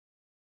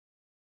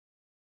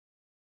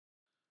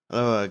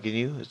Hello,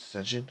 Ginyu, it's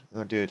Ascension. I'm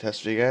gonna do a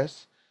test for you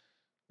guys.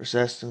 First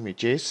test is gonna be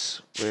Jeice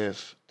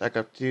with attack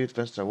up 2,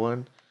 defense down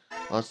 1,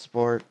 launch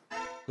support,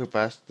 quick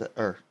fast,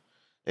 or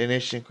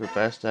Indignation, quick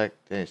fast attack,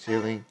 then it's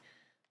healing,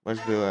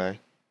 Majin Buu AI.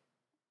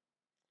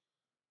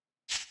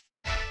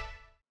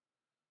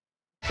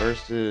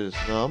 First is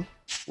Numb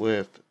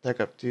with attack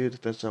up 2,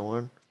 defense down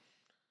 1,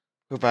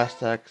 quick fast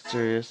attack,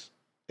 serious,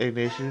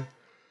 Indignation,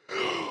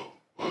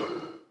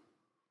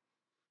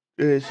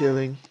 then it's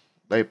healing,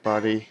 light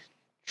body,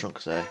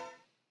 trunk eye.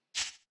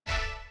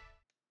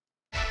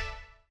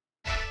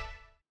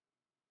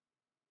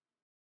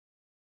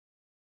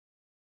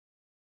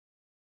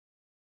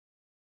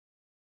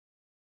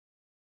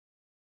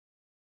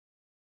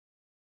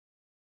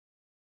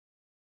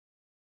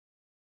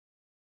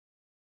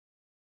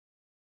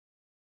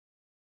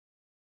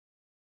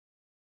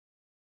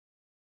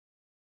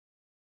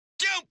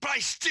 Don't play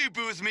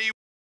stupid with me!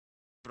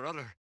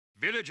 Brother,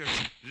 villagers,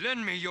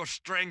 lend me your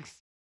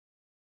strength.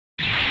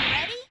 Are you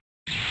ready?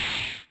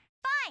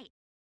 Fight!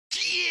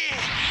 Yeah!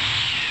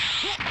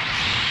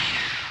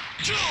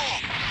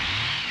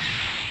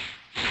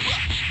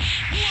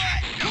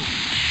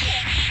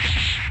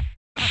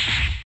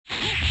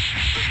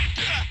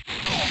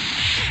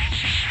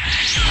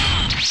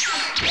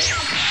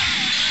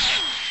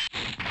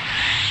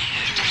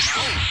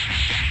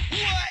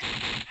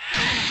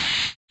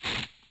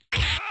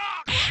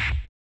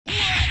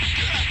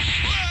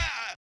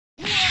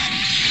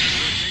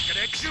 Take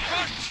an extra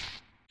punch!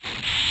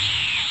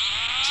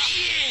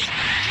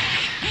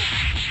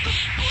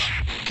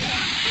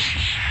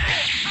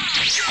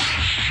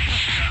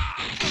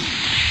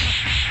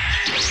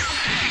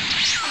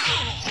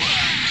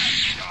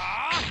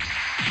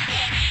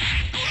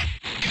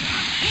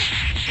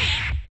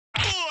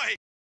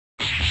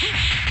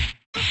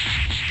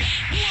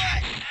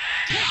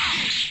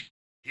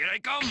 Here I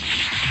come!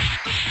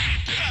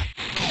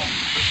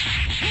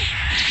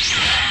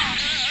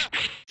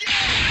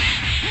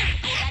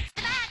 That's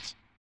the match!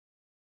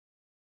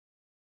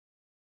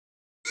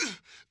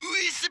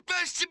 We're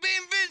supposed to be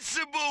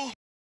invincible!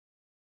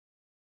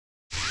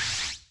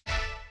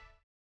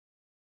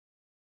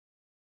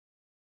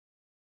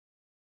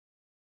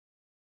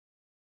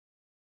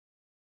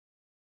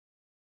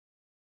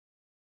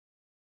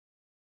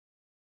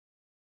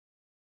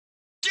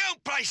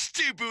 Don't play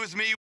stupid with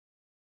me!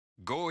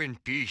 Go in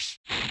peace.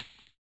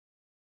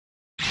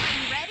 Are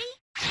you ready?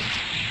 Fight!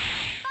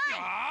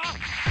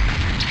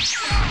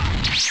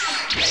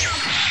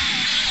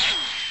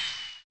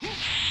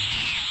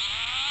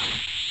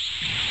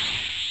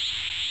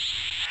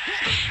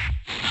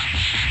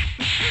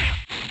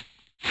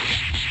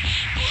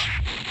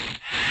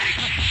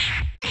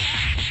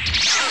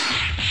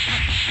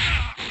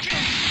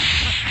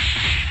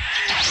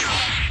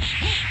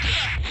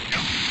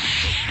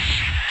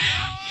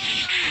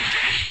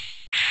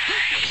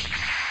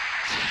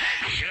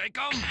 Here I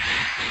come!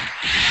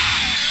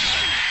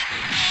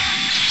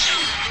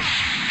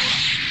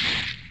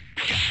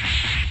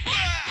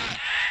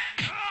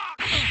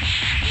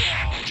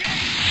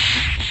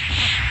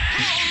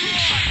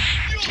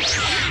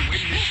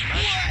 Win this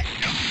match.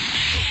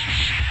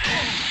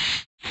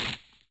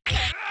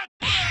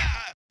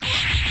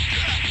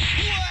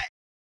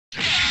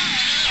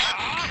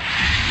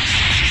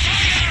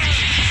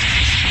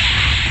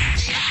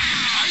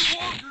 I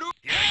won't lose!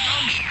 Here I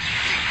come!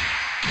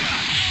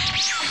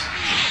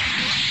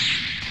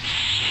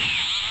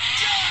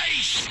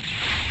 Jeice!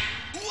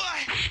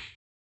 What?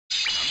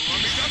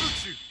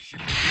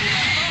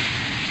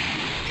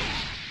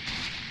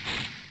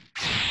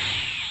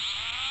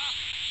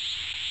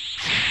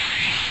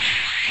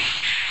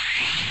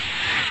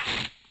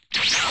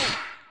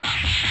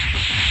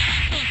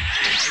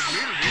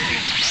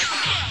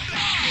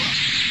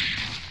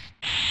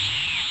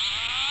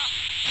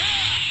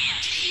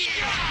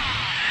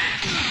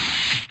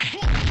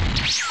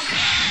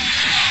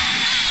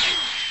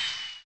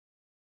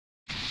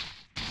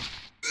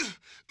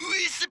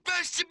 We're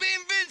supposed to be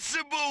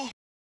invincible!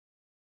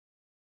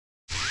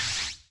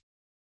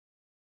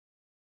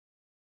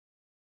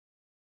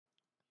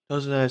 That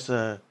was a nice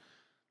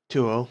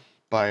 2-0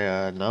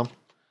 by Numb.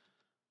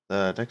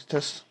 The next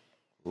test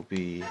will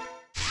be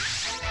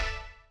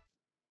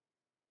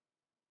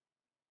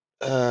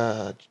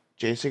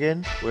Jeice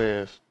again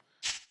with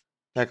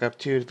attack up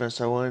 2, defense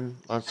down 1,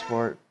 launch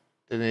support,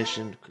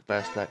 detonation, quick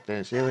fast attack,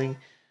 then it's healing,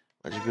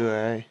 Majin Buu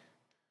AI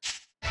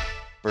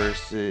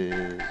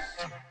versus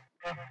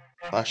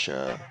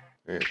Fasha.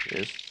 There it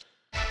is.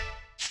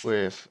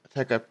 With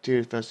attack up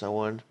 2, defense down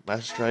 1,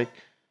 master strike,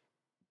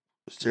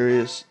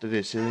 serious, then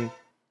it's healing,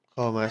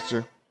 call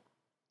master,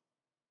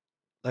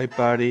 light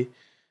body,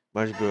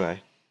 Majin Buu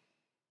AI.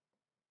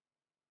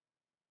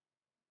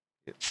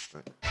 Yep,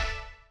 right.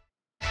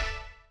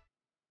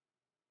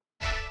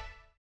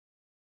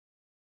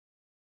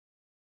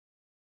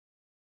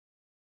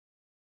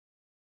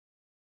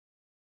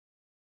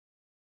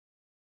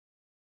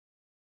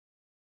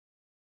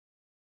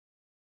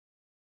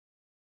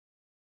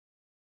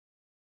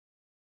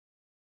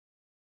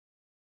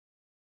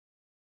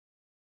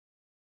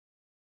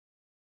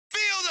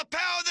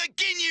 power of the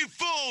Ginyu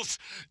falls!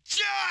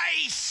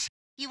 Jeice!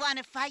 You want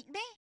to fight me?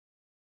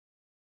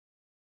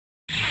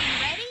 Are you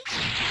ready?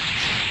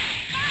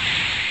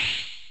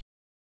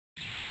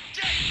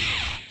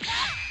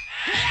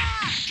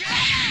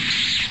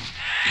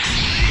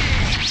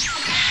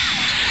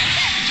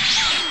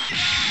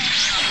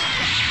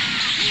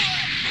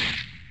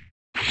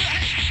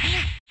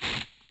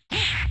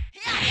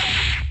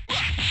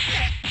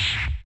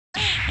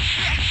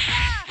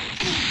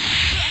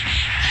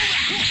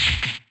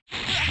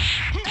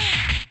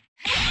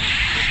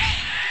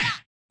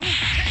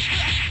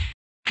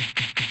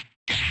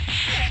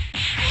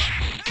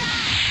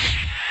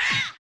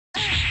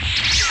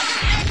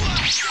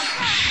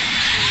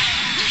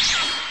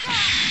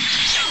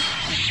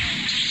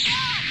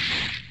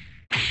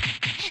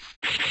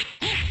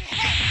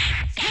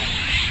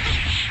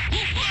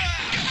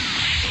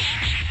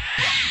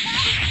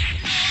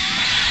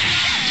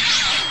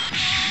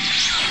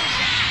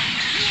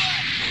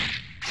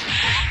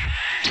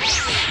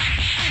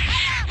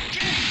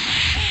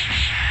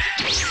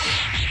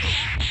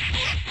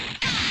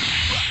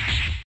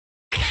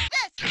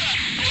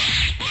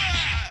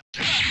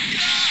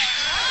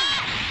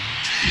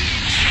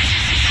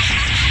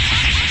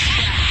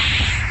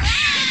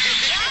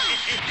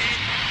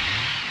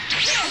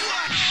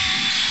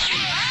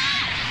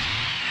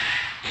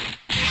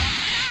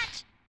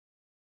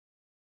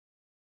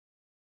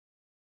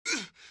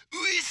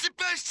 We're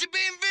supposed to be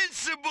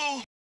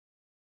invincible!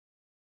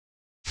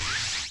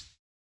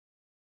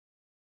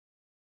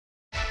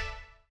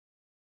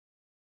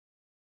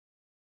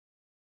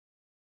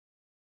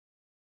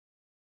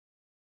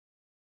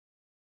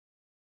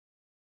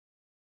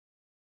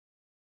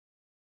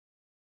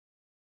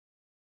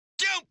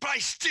 Don't play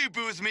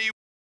stupid with me!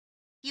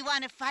 You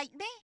want to fight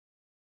me?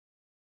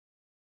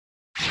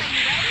 Are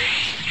you ready?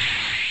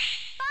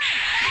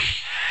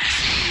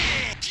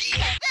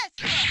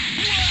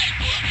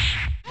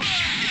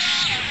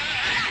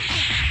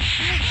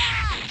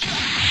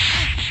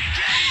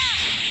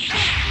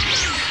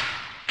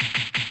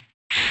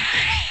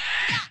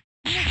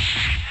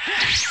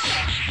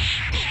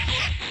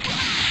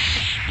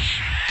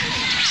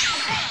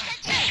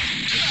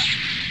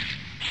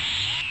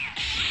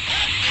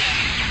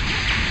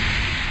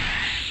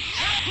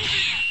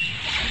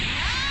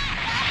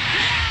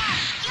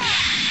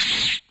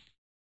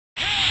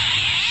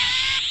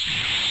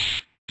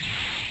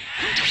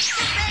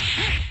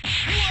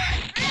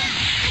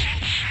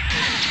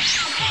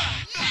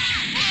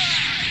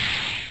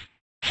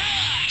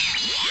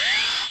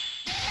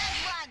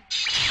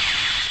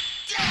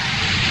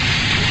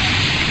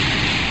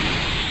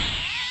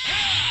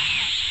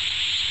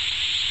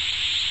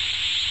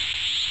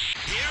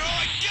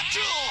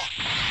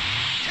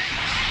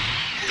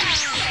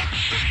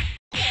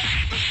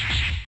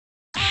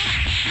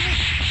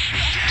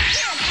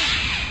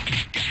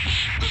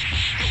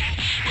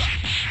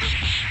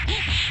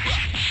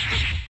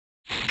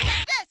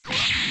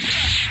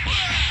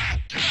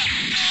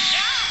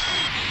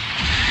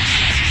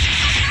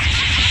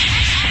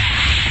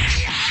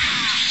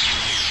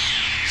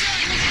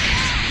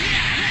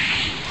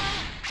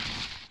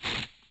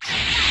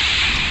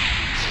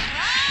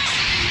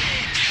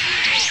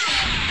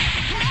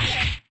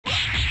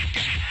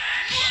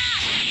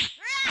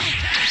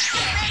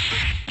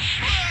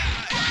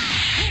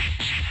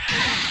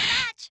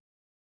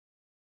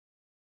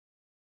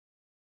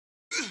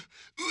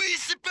 We're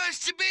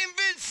supposed to be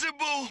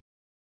invincible!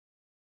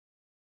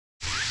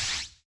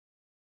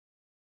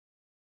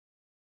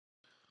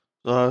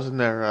 So I was in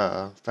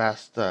there,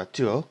 Fast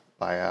 2-0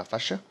 by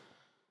Fasha.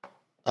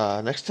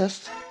 Next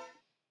test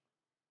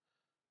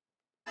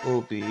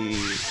will be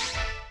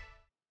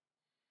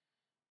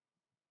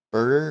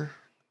Burter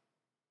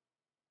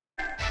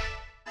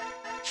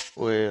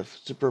with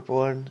Super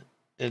 1,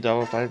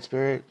 Indomitable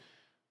Spirit,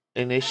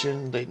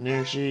 Indignation, Latent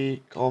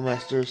Energy, Call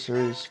Master,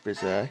 Series,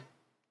 Frieza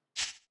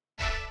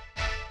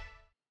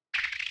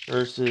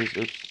versus,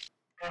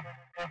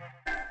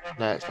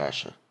 not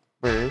Fasha,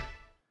 Burter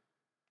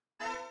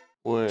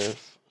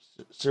with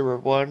Super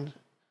 1,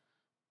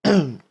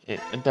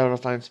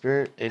 Indomitable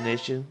Spirit,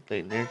 Indignation,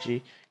 Latent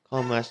Energy,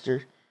 Call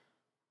Master,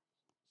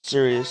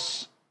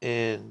 Sirius,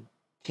 and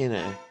Tien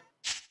AI.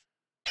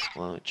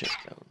 Well, let me check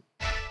that one.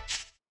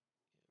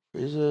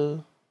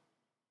 Frieza.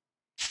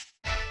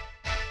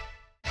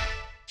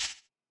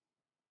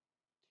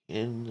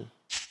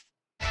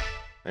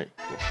 Right,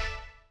 cool.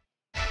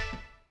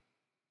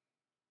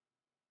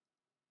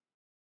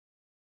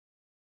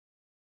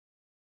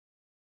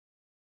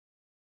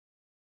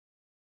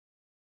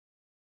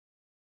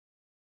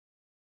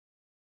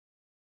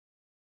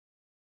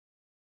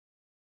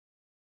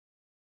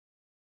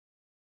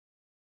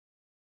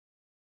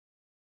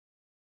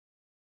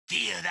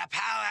 Feel the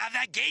power of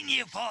the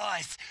Ginyu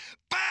force!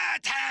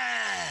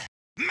 Burter!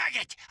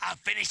 Maggot, I'll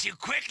finish you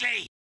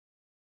quickly!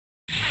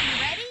 Are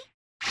you ready?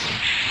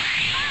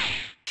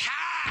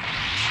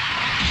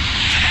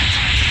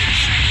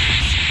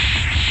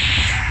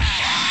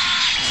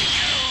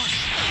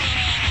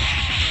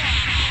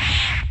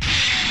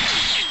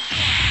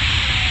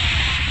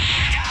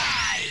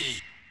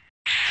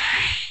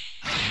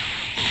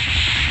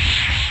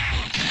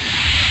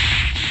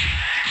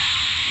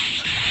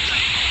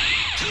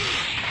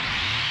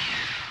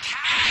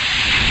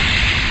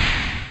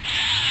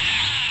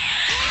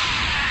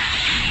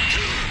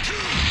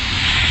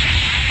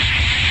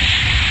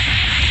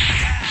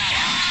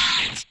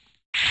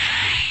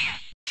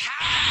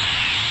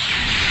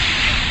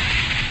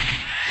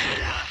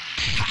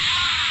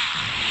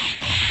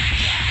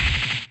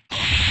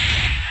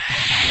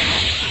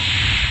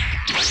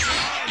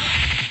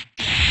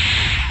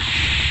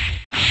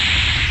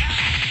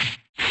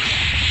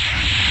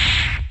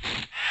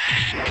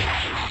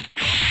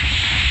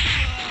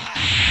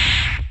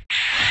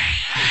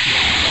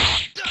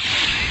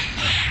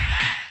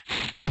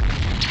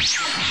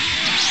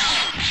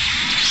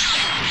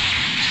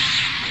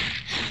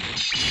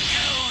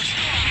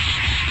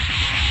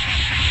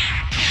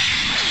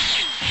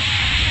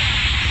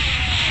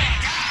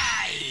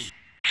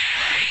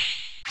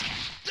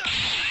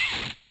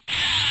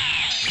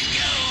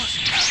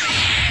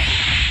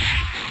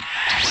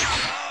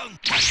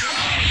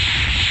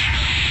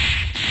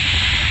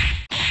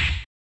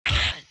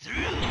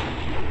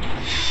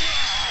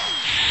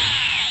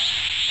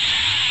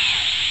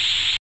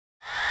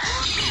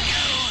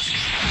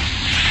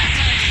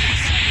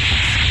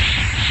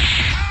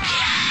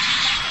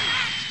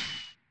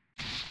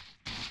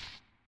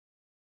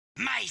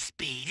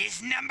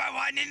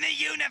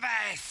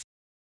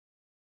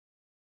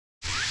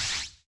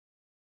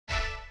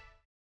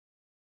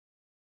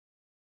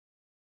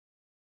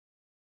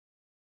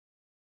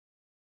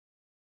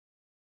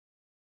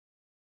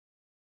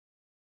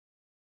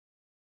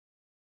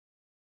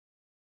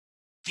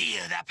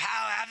 Feel the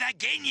power of the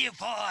Ginyu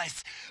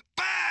force!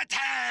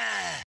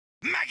 Burter!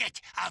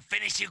 Maggot, I'll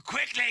finish you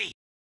quickly!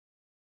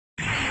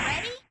 Are you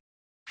ready?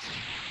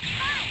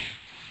 Fight!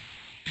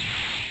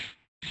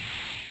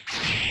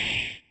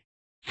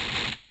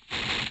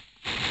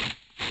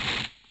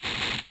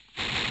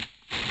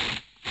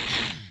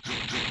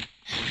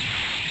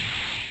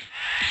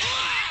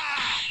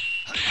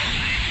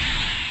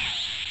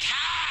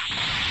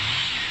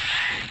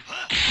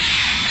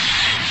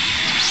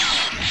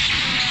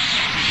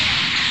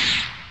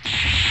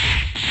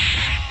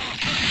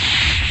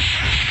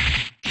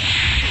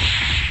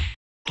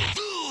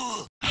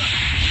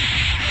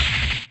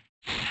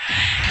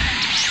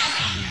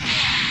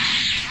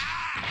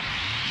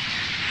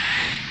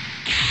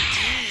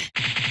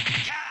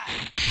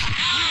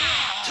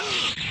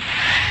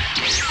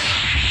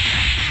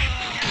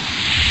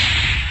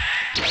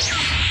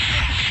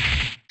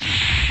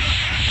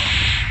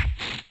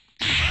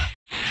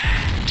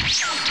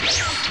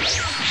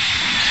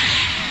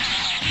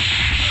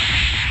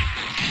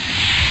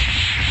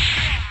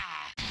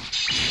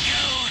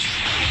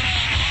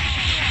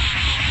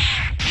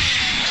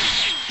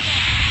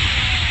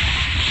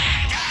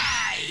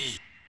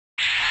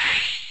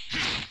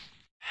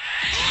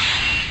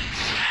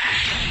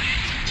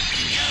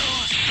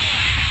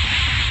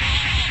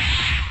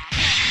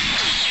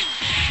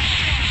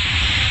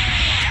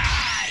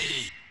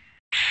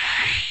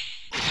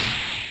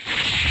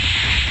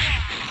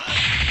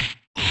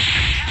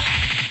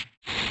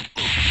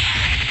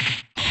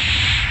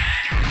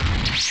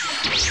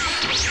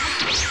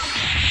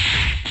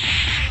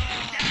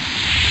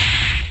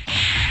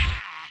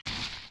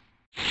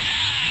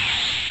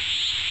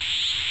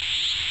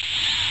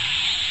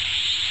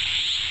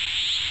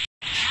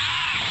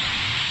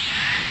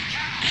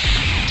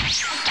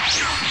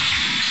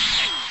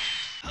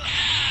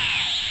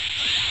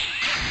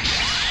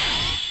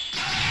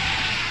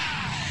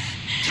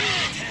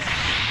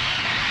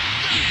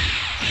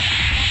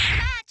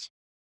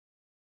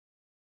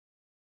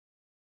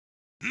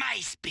 My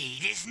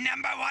speed is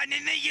 #1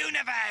 in the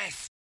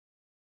universe!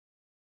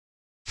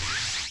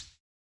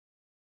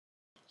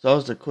 So that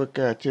was a quick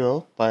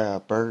 2 by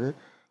Burter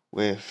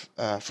with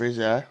Frieza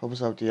AI. Hope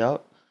it's helped you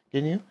out,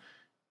 Ginyu.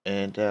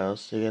 And I'll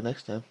see you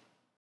next time.